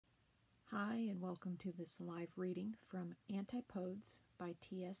Hi, and welcome to this live reading from Antipodes by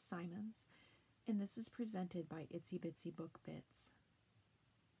T.S. Simons, and this is presented by Itsy Bitsy Book Bits.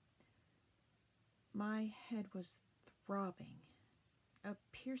 My head was throbbing. A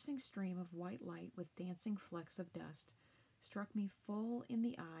piercing stream of white light with dancing flecks of dust struck me full in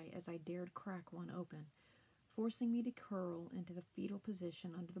the eye as I dared crack one open, forcing me to curl into the fetal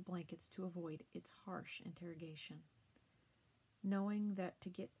position under the blankets to avoid its harsh interrogation. Knowing that to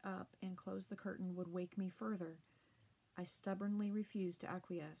get up and close the curtain would wake me further, I stubbornly refused to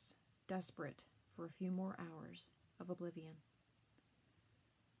acquiesce, desperate for a few more hours of oblivion.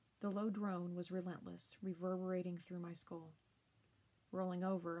 The low drone was relentless, reverberating through my skull. Rolling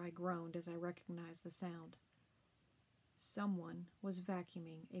over, I groaned as I recognized the sound. Someone was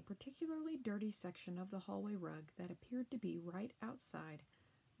vacuuming a particularly dirty section of the hallway rug that appeared to be right outside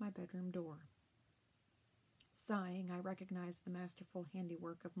my bedroom door. Sighing, I recognized the masterful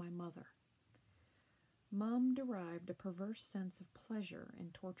handiwork of my mother. Mum derived a perverse sense of pleasure in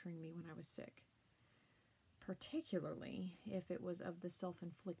torturing me when I was sick, particularly if it was of the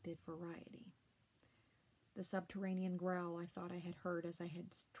self-inflicted variety. The subterranean growl I thought I had heard as I had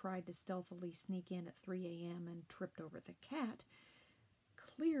tried to stealthily sneak in at 3 a.m. and tripped over the cat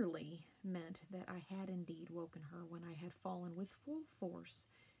clearly meant that I had indeed woken her when I had fallen with full force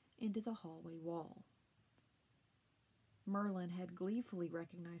into the hallway wall. Merlin had gleefully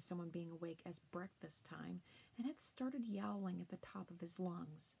recognized someone being awake as breakfast time and had started yowling at the top of his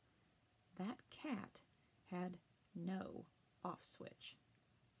lungs. That cat had no off switch.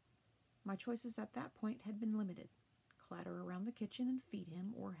 My choices at that point had been limited: clatter around the kitchen and feed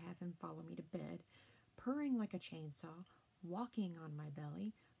him, or have him follow me to bed, purring like a chainsaw, walking on my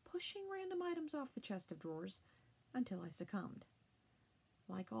belly, pushing random items off the chest of drawers until I succumbed.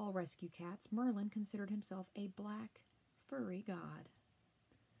 Like all rescue cats, Merlin considered himself a black, furry god.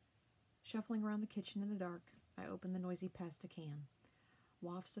 Shuffling around the kitchen in the dark, I opened the noisy pasta can.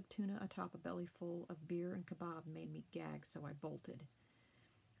 Wafts of tuna atop a belly full of beer and kebab made me gag, so I bolted.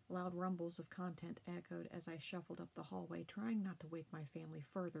 Loud rumbles of content echoed as I shuffled up the hallway, trying not to wake my family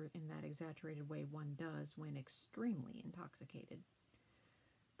further in that exaggerated way one does when extremely intoxicated.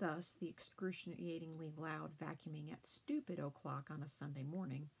 Thus, the excruciatingly loud vacuuming at stupid o'clock on a Sunday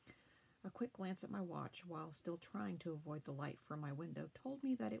morning. A quick glance at my watch while still trying to avoid the light from my window told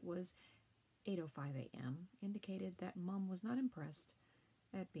me that it was 8:05 a.m., indicated that Mum was not impressed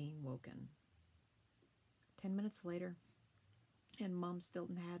at being woken. 10 minutes later, and Mum still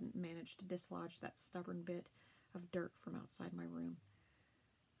hadn't managed to dislodge that stubborn bit of dirt from outside my room.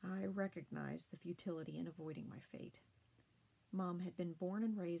 I recognized the futility in avoiding my fate. Mum had been born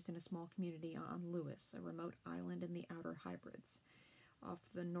and raised in a small community on Lewis, a remote island in the Outer Hebrides, off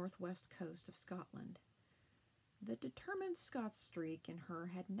the northwest coast of Scotland. The determined Scots streak in her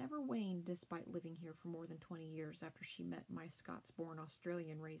had never waned despite living here for more than 20 years after she met my Scots-born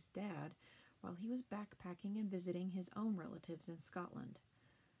Australian-raised dad while he was backpacking and visiting his own relatives in Scotland.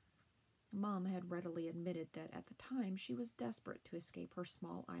 Mum had readily admitted that at the time she was desperate to escape her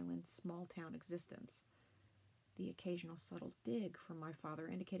small island, small-town existence. The occasional subtle dig from my father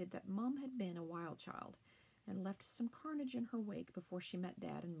indicated that Mum had been a wild child and left some carnage in her wake before she met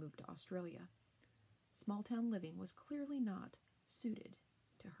Dad and moved to Australia. Small-town living was clearly not suited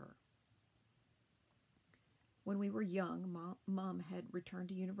to her. When we were young, Mum had returned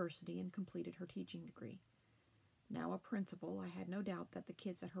to university and completed her teaching degree. Now a principal, I had no doubt that the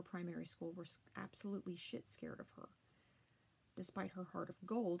kids at her primary school were absolutely shit-scared of her. Despite her heart of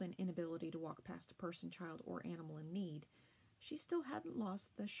gold and inability to walk past a person, child, or animal in need, she still hadn't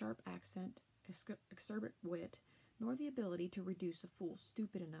lost the sharp accent, acerbic wit, nor the ability to reduce a fool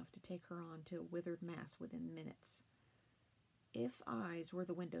stupid enough to take her on to a withered mass within minutes. If eyes were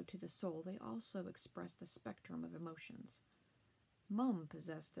the window to the soul, they also expressed a spectrum of emotions. Mum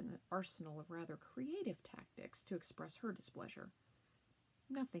possessed an arsenal of rather creative tactics to express her displeasure.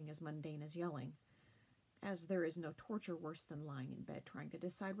 Nothing as mundane as yelling, as there is no torture worse than lying in bed trying to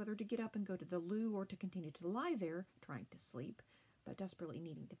decide whether to get up and go to the loo or to continue to lie there, trying to sleep, but desperately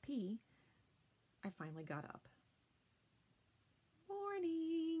needing to pee. I finally got up.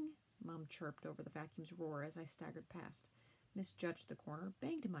 "Morning," Mum chirped over the vacuum's roar as I staggered past, misjudged the corner,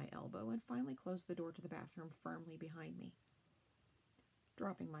 banged my elbow, and finally closed the door to the bathroom firmly behind me.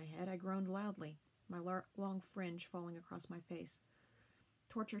 Dropping my head, I groaned loudly, my long fringe falling across my face.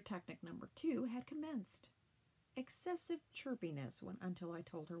 Torture tactic number 2 had commenced. Excessive chirpiness until I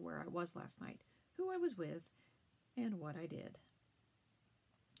told her where I was last night, who I was with, and what I did.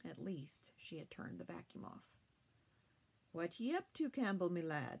 At least she had turned the vacuum off. "What ye up to, Campbell, me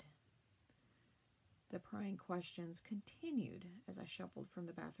lad?" The prying questions continued as I shuffled from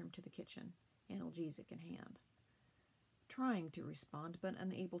the bathroom to the kitchen, analgesic in hand. Trying to respond, but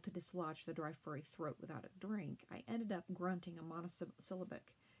unable to dislodge the dry, furry throat without a drink, I ended up grunting a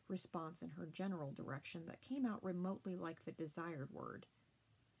monosyllabic response in her general direction that came out remotely like the desired word,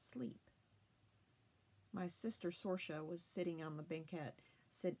 sleep. My sister Sorsha was sitting on the banquette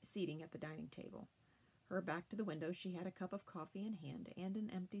seating at the dining table. Her back to the window, she had a cup of coffee in hand and an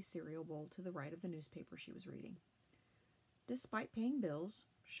empty cereal bowl to the right of the newspaper she was reading. Despite paying bills,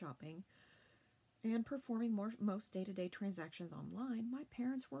 shopping, and performing most day-to-day transactions online, my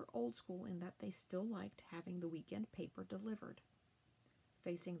parents were old school in that they still liked having the weekend paper delivered.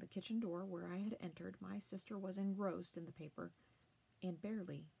 Facing the kitchen door where I had entered, my sister was engrossed in the paper and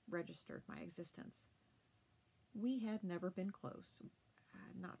barely registered my existence. We had never been close,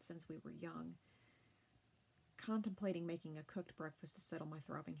 not since we were young. Contemplating making a cooked breakfast to settle my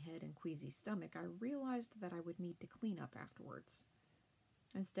throbbing head and queasy stomach, I realized that I would need to clean up afterwards.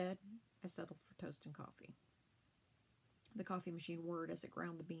 Instead, I settled for toast and coffee. The coffee machine whirred as it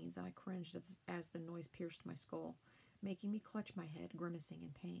ground the beans, and I cringed as the noise pierced my skull, making me clutch my head, grimacing in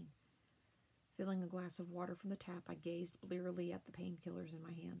pain. Filling a glass of water from the tap, I gazed blearily at the painkillers in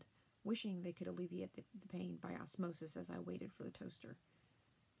my hand, wishing they could alleviate the pain by osmosis as I waited for the toaster.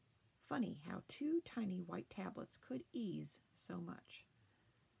 Funny how 2 tiny white tablets could ease so much.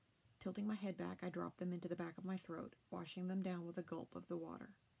 Tilting my head back, I dropped them into the back of my throat, washing them down with a gulp of the water.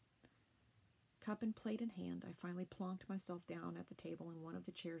 Cup and plate in hand, I finally plonked myself down at the table in one of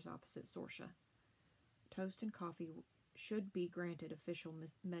the chairs opposite Sorsha. Toast and coffee should be granted official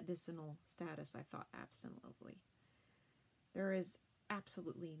medicinal status, I thought absently. There is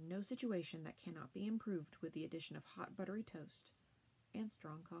absolutely no situation that cannot be improved with the addition of hot buttery toast and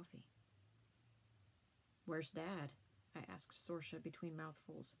strong coffee. "Where's Dad?" I asked Sorsha between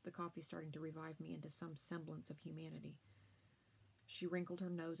mouthfuls, the coffee starting to revive me into some semblance of humanity. She wrinkled her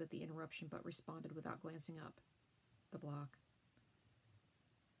nose at the interruption, but responded without glancing up. "The block."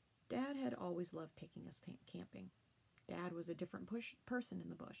 Dad had always loved taking us camping. Dad was a different person in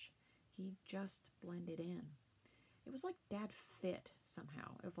the bush. He just blended in. It was like Dad fit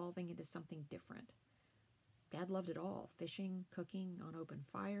somehow, evolving into something different. Dad loved it all, fishing, cooking on open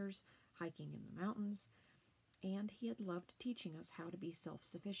fires, hiking in the mountains, and he had loved teaching us how to be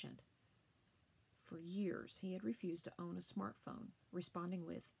self-sufficient. For years, he had refused to own a smartphone, responding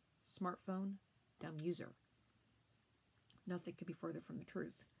with, "Smartphone, dumb user." Nothing could be further from the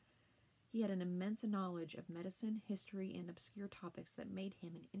truth. He had an immense knowledge of medicine, history, and obscure topics that made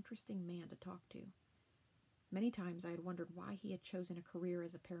him an interesting man to talk to. Many times I had wondered why he had chosen a career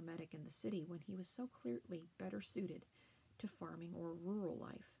as a paramedic in the city when he was so clearly better suited to farming or rural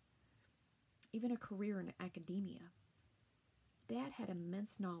life. Even a career in academia. Dad had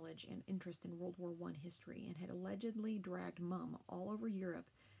immense knowledge and interest in World War I history and had allegedly dragged Mum all over Europe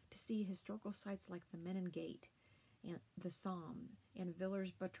to see historical sites like the Menin Gate and the Somme and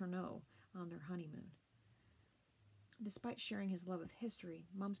Villers-Bretonneux on their honeymoon. Despite sharing his love of history,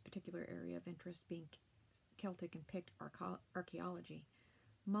 Mum's particular area of interest being Celtic and Pict archaeology,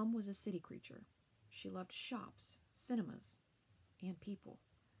 Mum was a city creature. She loved shops, cinemas, and people.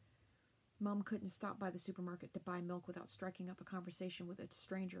 Mum couldn't stop by the supermarket to buy milk without striking up a conversation with a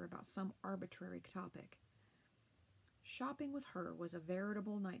stranger about some arbitrary topic. Shopping with her was a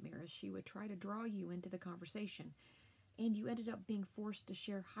veritable nightmare, as she would try to draw you into the conversation, and you ended up being forced to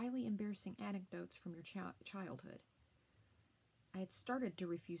share highly embarrassing anecdotes from your childhood. I had started to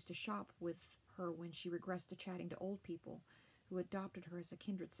refuse to shop with her when she regressed to chatting to old people who adopted her as a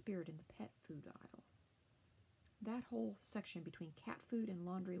kindred spirit in the pet food aisle. That whole section between cat food and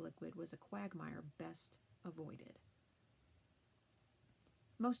laundry liquid was a quagmire best avoided.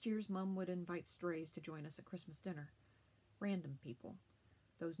 Most years, Mum would invite strays to join us at Christmas dinner. Random people,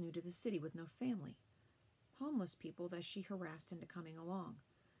 those new to the city with no family, homeless people that she harassed into coming along.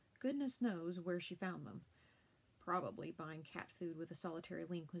 Goodness knows where she found them. Probably buying cat food with a solitary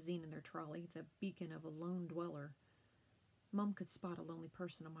lean cuisine in their trolley, the beacon of a lone dweller. Mum could spot a lonely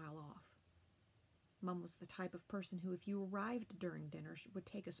person a mile off. Mum was the type of person who, if you arrived during dinner, would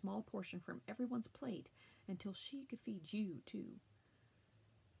take a small portion from everyone's plate until she could feed you, too.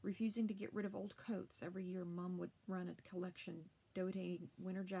 Refusing to get rid of old coats, every year Mum would run a collection donating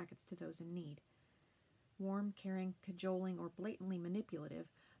winter jackets to those in need. Warm, caring, cajoling, or blatantly manipulative,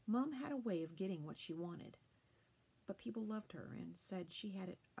 Mum had a way of getting what she wanted. But people loved her and said she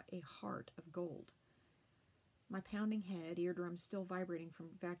had a heart of gold. My pounding head, eardrums still vibrating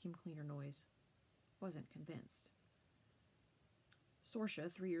from vacuum cleaner noise, wasn't convinced.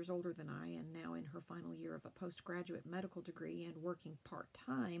 Sorcia, 3 years older than I, and now in her final year of a postgraduate medical degree and working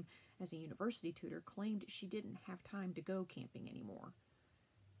part-time as a university tutor, claimed she didn't have time to go camping anymore.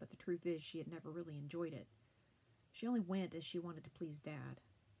 But the truth is, she had never really enjoyed it. She only went as she wanted to please Dad.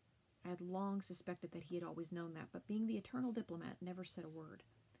 I had long suspected that he had always known that, but being the eternal diplomat, never said a word.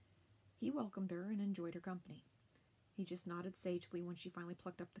 He welcomed her and enjoyed her company. He just nodded sagely when she finally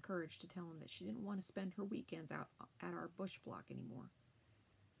plucked up the courage to tell him that she didn't want to spend her weekends out at our bush block anymore.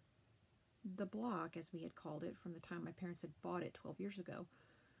 The block, as we had called it from the time my parents had bought it 12 years ago,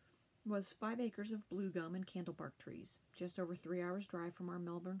 was 5 acres of blue gum and candlebark trees, just over 3 hours' drive from our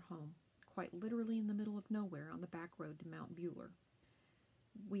Melbourne home, quite literally in the middle of nowhere on the back road to Mount Buller.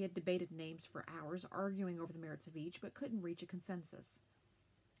 We had debated names for hours, arguing over the merits of each, but couldn't reach a consensus.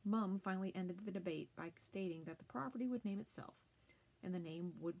 Mum finally ended the debate by stating that the property would name itself, and the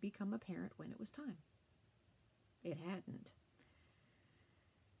name would become apparent when it was time. It hadn't.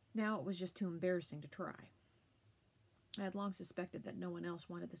 Now it was just too embarrassing to try. I had long suspected that no one else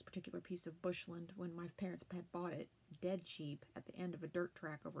wanted this particular piece of bushland when my parents had bought it, dead cheap, at the end of a dirt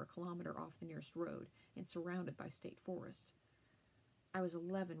track over a kilometer off the nearest road and surrounded by state forest. I was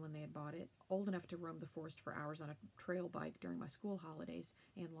 11 when they had bought it, old enough to roam the forest for hours on a trail bike during my school holidays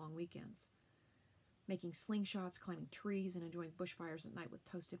and long weekends, making slingshots, climbing trees, and enjoying bushfires at night with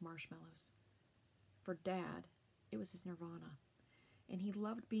toasted marshmallows. For Dad, it was his nirvana, and he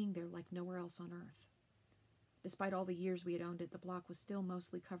loved being there like nowhere else on earth. Despite all the years we had owned it, the block was still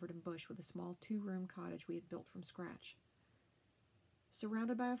mostly covered in bush with a small 2-room cottage we had built from scratch.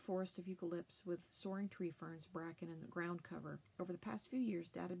 Surrounded by a forest of eucalypts with soaring tree ferns, bracken, and ground cover, over the past few years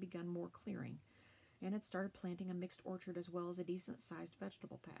Dad had begun more clearing and had started planting a mixed orchard as well as a decent-sized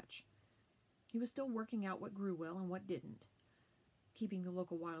vegetable patch. He was still working out what grew well and what didn't. Keeping the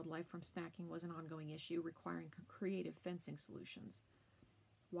local wildlife from snacking was an ongoing issue, requiring creative fencing solutions.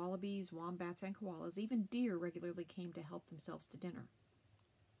 Wallabies, wombats, and koalas, even deer regularly came to help themselves to dinner.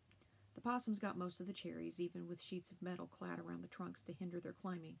 The possums got most of the cherries, even with sheets of metal clad around the trunks to hinder their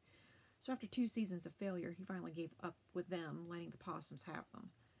climbing. So after 2 seasons of failure, he finally gave up with them, letting the possums have them.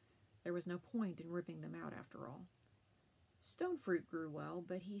 There was no point in ripping them out after all. Stone fruit grew well,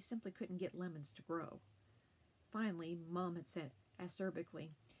 but he simply couldn't get lemons to grow. Finally, Mum had said acerbically,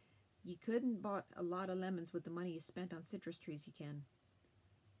 "You couldn't bought a lot of lemons with the money you spent on citrus trees, you can."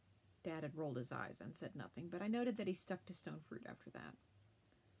 Dad had rolled his eyes and said nothing, but I noted that he stuck to stone fruit after that.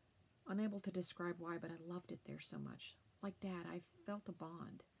 Unable to describe why, but I loved it there so much. Like Dad, I felt a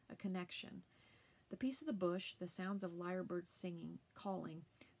bond, a connection. The peace of the bush, the sounds of lyrebirds singing, calling,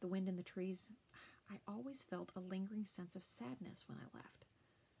 the wind in the trees, I always felt a lingering sense of sadness when I left.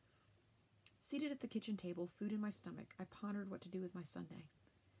 Seated at the kitchen table, food in my stomach, I pondered what to do with my Sunday.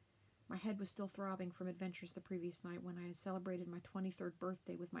 My head was still throbbing from adventures the previous night when I had celebrated my 23rd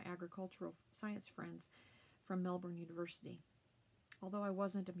birthday with my agricultural science friends from Melbourne University. Although I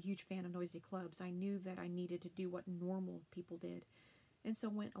wasn't a huge fan of noisy clubs, I knew that I needed to do what normal people did, and so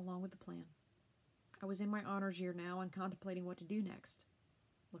went along with the plan. I was in my honors year now and contemplating what to do next.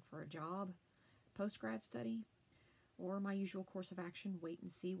 Look for a job, post-grad study, or my usual course of action, wait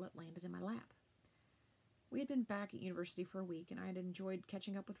and see what landed in my lap. We had been back at university for a week, and I had enjoyed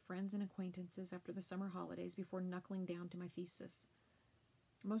catching up with friends and acquaintances after the summer holidays before knuckling down to my thesis.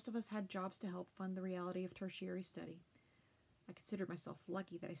 Most of us had jobs to help fund the reality of tertiary study. I considered myself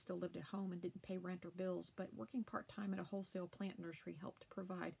lucky that I still lived at home and didn't pay rent or bills, but working part-time at a wholesale plant nursery helped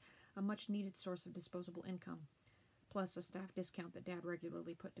provide a much-needed source of disposable income, plus a staff discount that Dad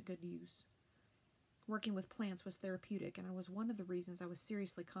regularly put to good use. Working with plants was therapeutic, and it was one of the reasons I was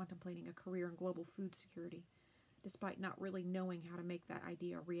seriously contemplating a career in global food security, despite not really knowing how to make that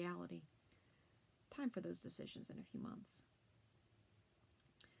idea a reality. Time for those decisions in a few months.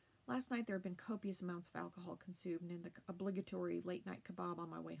 Last night there had been copious amounts of alcohol consumed and the obligatory late-night kebab on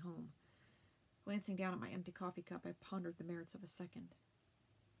my way home. Glancing down at my empty coffee cup, I pondered the merits of a second.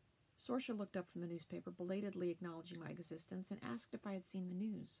 Sorcia looked up from the newspaper, belatedly acknowledging my existence, and asked if I had seen the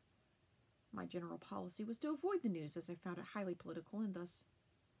news. My general policy was to avoid the news, as I found it highly political and thus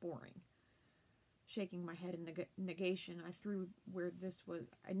boring. Shaking my head in negation, I knew where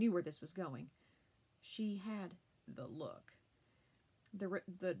this was going. She had the look.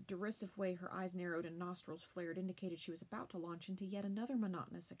 The derisive way her eyes narrowed and nostrils flared indicated she was about to launch into yet another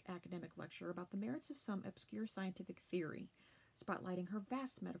monotonous academic lecture about the merits of some obscure scientific theory, spotlighting her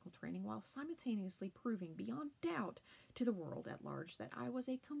vast medical training while simultaneously proving beyond doubt to the world at large that I was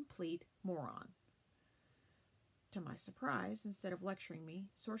a complete moron. To my surprise, instead of lecturing me,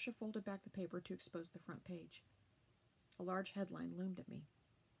 Sorcia folded back the paper to expose the front page. A large headline loomed at me.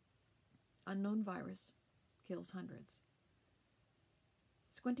 Unknown virus kills hundreds.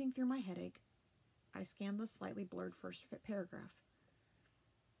 Squinting through my headache, I scanned the slightly blurred first paragraph.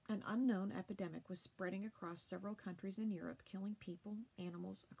 An unknown epidemic was spreading across several countries in Europe, killing people,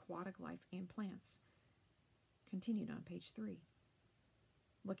 animals, aquatic life, and plants. Continued on page 3.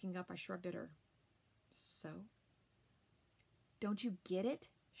 Looking up, I shrugged at her. So? Don't you get it?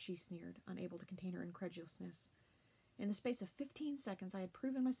 She sneered, unable to contain her incredulousness. In the space of 15 seconds, I had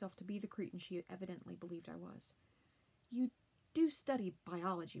proven myself to be the cretin she evidently believed I was. You do study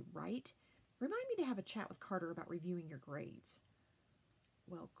biology, right? Remind me to have a chat with Carter about reviewing your grades.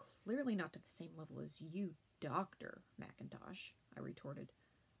 Well, clearly not to the same level as you, Dr. McIntosh, I retorted.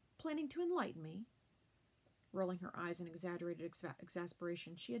 Planning to enlighten me? Rolling her eyes in exaggerated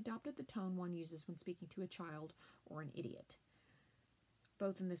exasperation, she adopted the tone one uses when speaking to a child or an idiot.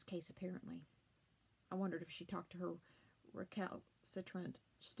 Both in this case, apparently. I wondered if she talked to her recalcitrant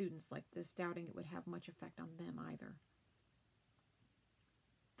students like this, doubting it would have much effect on them either.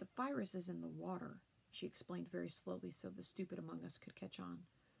 The virus is in the water, she explained very slowly so the stupid among us could catch on.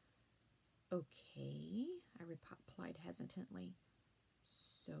 Okay, I replied hesitantly.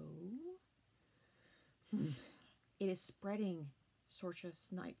 So? It is spreading, Sorcha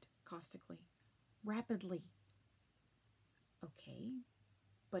sniped caustically. Rapidly. Okay,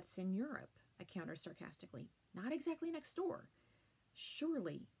 but it's in Europe, I countered sarcastically. Not exactly next door.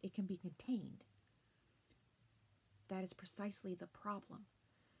 Surely it can be contained. That is precisely the problem.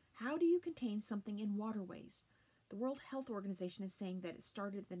 How do you contain something in waterways? The World Health Organization is saying that it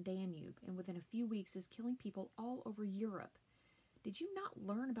started in the Danube and within a few weeks is killing people all over Europe. Did you not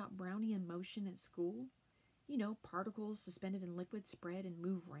learn about Brownian motion in school? You know, particles suspended in liquid spread and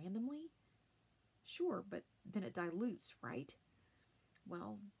move randomly? Sure, but then it dilutes, right?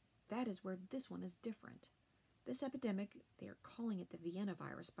 Well, that is where this one is different. This epidemic, they are calling it the Vienna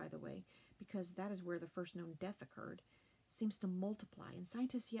virus, by the way, because that is where the first known death occurred, seems to multiply, and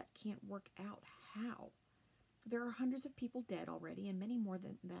scientists yet can't work out how. There are hundreds of people dead already, and many more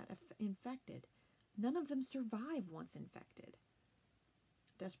than that infected. None of them survive once infected.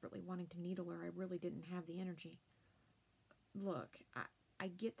 Desperately wanting to needle her, I really didn't have the energy. Look, I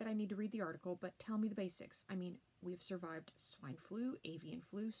get that I need to read the article, but tell me the basics. I mean, we've survived swine flu, avian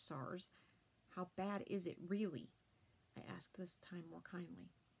flu, SARS. How bad is it really? I asked this time more kindly.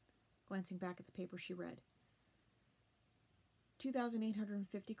 Glancing back at the paper, she read,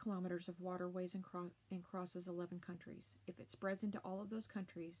 2,850 kilometers of waterways and crosses 11 countries. If it spreads into all of those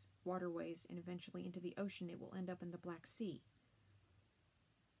countries, waterways, and eventually into the ocean, it will end up in the Black Sea.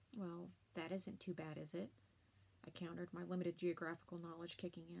 Well, that isn't too bad, is it? I countered, my limited geographical knowledge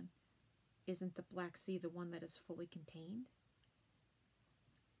kicking in. Isn't the Black Sea the one that is fully contained?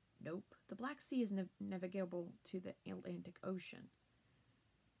 Nope. The Black Sea is navigable to the Atlantic Ocean.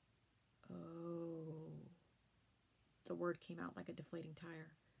 Oh. The word came out like a deflating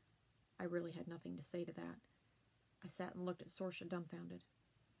tire. I really had nothing to say to that. I sat and looked at Sorcha dumbfounded.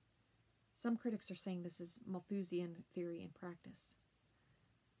 Some critics are saying this is Malthusian theory in practice.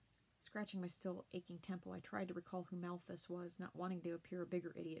 Scratching my still aching temple, I tried to recall who Malthus was, not wanting to appear a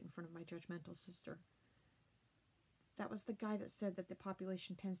bigger idiot in front of my judgmental sister. That was the guy that said that the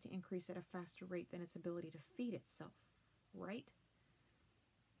population tends to increase at a faster rate than its ability to feed itself, right?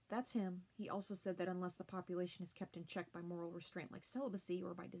 That's him. He also said that unless the population is kept in check by moral restraint like celibacy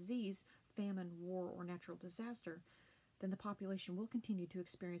or by disease, famine, war, or natural disaster, then the population will continue to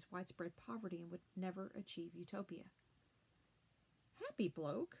experience widespread poverty and would never achieve utopia. Happy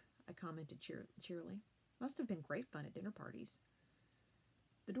bloke, I commented cheerily. Must have been great fun at dinner parties.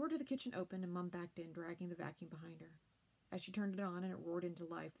 The door to the kitchen opened and Mum backed in, dragging the vacuum behind her. As she turned it on and it roared into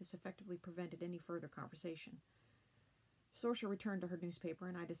life, this effectively prevented any further conversation. Sorcha returned to her newspaper,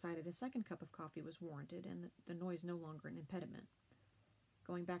 and I decided a second cup of coffee was warranted and the noise no longer an impediment.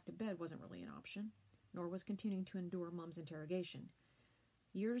 Going back to bed wasn't really an option, nor was continuing to endure Mum's interrogation.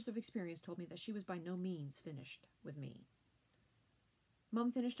 Years of experience told me that she was by no means finished with me.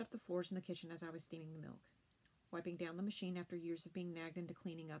 Mum finished up the floors in the kitchen as I was steaming the milk. Wiping down the machine after years of being nagged into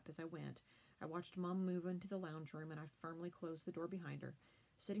cleaning up as I went, I watched Mum move into the lounge room, and I firmly closed the door behind her,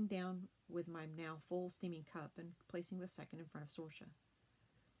 sitting down with my now full steaming cup and placing the second in front of Sorcha.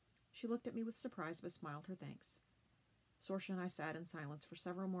 She looked at me with surprise but smiled her thanks. Sorcha and I sat in silence for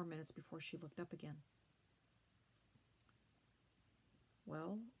several more minutes before she looked up again.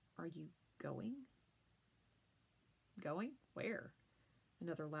 Well, are you going? Going? Where?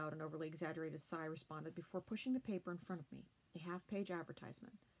 Another loud and overly exaggerated sigh responded before pushing the paper in front of me, a half-page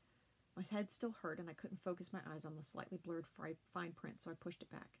advertisement. My head still hurt, and I couldn't focus my eyes on the slightly blurred fine print, so I pushed it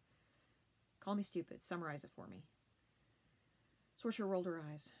back. Call me stupid. Summarize it for me. Sorcha rolled her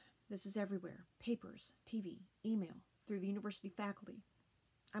eyes. This is everywhere. Papers, TV, email, through the university faculty.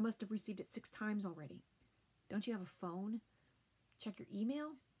 I must have received it 6 times already. Don't you have a phone? Check your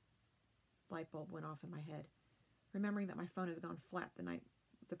email? Light bulb went off in my head. Remembering that my phone had gone flat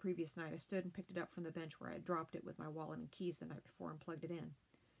the previous night, I stood and picked it up from the bench where I had dropped it with my wallet and keys the night before and plugged it in.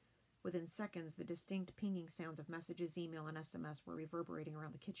 Within seconds, the distinct pinging sounds of messages, email, and SMS were reverberating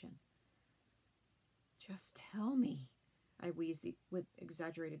around the kitchen. Just tell me, I wheezed with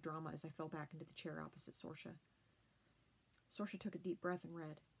exaggerated drama as I fell back into the chair opposite Sorsha. Sorsha took a deep breath and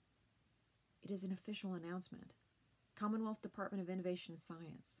read, "It is an official announcement. Commonwealth Department of Innovation and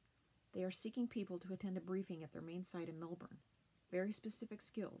Science. They are seeking people to attend a briefing at their main site in Melbourne. Very specific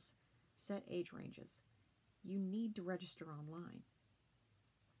skills, set age ranges. You need to register online."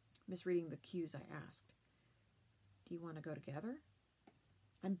 Misreading the cues, I asked, "Do you want to go together?"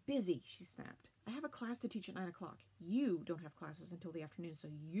 "I'm busy," she snapped. "I have a class to teach at 9 o'clock. You don't have classes until the afternoon, so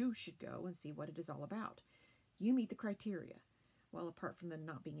you should go and see what it is all about. You meet the criteria. Well, apart from the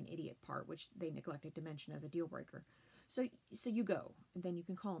not being an idiot part, which they neglected to mention as a deal breaker. So you go, and then you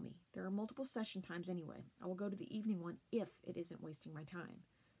can call me. There are multiple session times anyway. I will go to the evening one if it isn't wasting my time."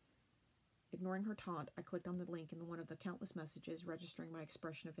 Ignoring her taunt, I clicked on the link in one of the countless messages registering my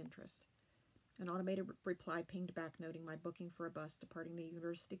expression of interest. An automated reply pinged back noting my booking for a bus departing the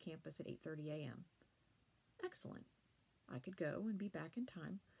university campus at 8:30 a.m. Excellent. I could go and be back in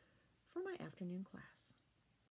time for my afternoon class.